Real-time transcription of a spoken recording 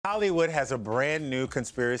Hollywood has a brand new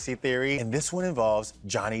conspiracy theory, and this one involves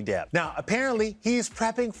Johnny Depp. Now, apparently, he's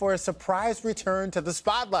prepping for a surprise return to the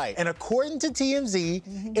spotlight. And according to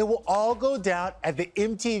TMZ, it will all go down at the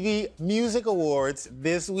MTV Music Awards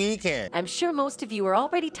this weekend. I'm sure most of you are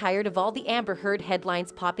already tired of all the Amber Heard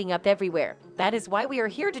headlines popping up everywhere. That is why we are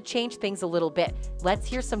here to change things a little bit. Let's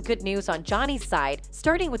hear some good news on Johnny's side,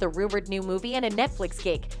 starting with a rumored new movie and a Netflix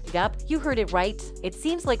gig. Yup, you heard it right. It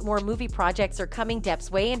seems like more movie projects are coming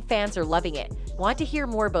Depp's way and fans are loving it. Want to hear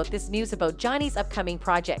more about this news about Johnny's upcoming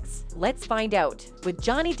projects? Let's find out. With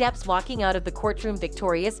Johnny Depp's walking out of the courtroom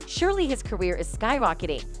victorious, surely his career is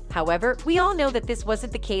skyrocketing. However, we all know that this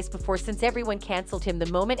wasn't the case before, since everyone canceled him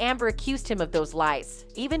the moment Amber accused him of those lies.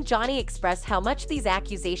 Even Johnny expressed how much these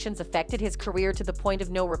accusations affected his career to the point of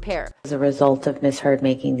no repair. As a result of Miss Heard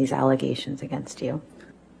making these allegations against you?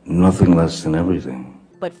 Nothing less than everything.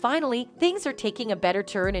 But finally, things are taking a better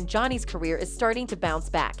turn and Johnny's career is starting to bounce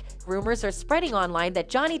back. Rumors are spreading online that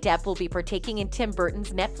Johnny Depp will be partaking in Tim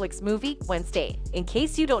Burton's Netflix movie Wednesday. In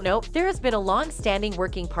case you don't know, there has been a long-standing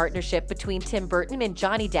working partnership between Tim Burton and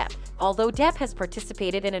Johnny Depp. Although Depp has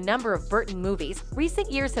participated in a number of Burton movies,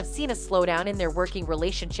 recent years have seen a slowdown in their working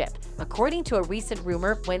relationship. According to a recent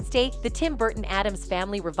rumor, Wednesday, the Tim Burton Addams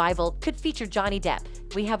Family revival could feature Johnny Depp.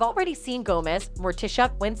 We have already seen Gomez,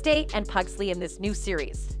 Morticia, Wednesday, and Pugsley in this new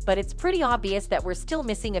series. But it's pretty obvious that we're still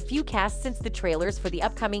missing a few casts, since the trailers for the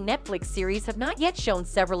upcoming Netflix series have not yet shown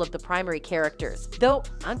several of the primary characters. Though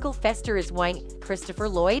Uncle Fester is one. Christopher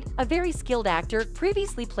Lloyd, a very skilled actor,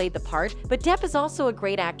 previously played the part, but Depp is also a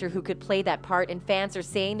great actor who could play that part, and fans are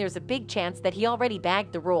saying there's a big chance that he already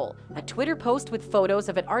bagged the role. A Twitter post with photos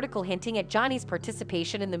of an article hinting at Johnny's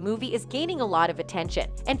participation in the movie is gaining a lot of attention,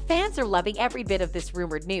 and fans are loving every bit of this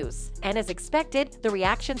rumored news. And as expected, the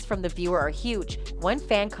reactions from the viewer are huge. One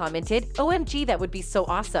fan commented, "OMG, that would be so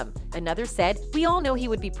awesome." Another said, "We all know he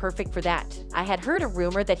would be perfect for that. I had heard a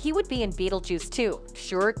rumor that he would be in Beetlejuice too.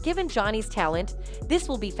 Sure, given Johnny's talent, this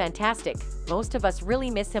will be fantastic. Most of us really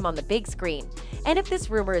miss him on the big screen. And if this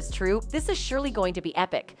rumor is true, this is surely going to be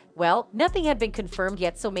epic." Well, nothing had been confirmed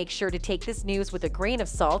yet, so make sure to take this news with a grain of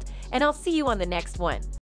salt, and I'll see you on the next one.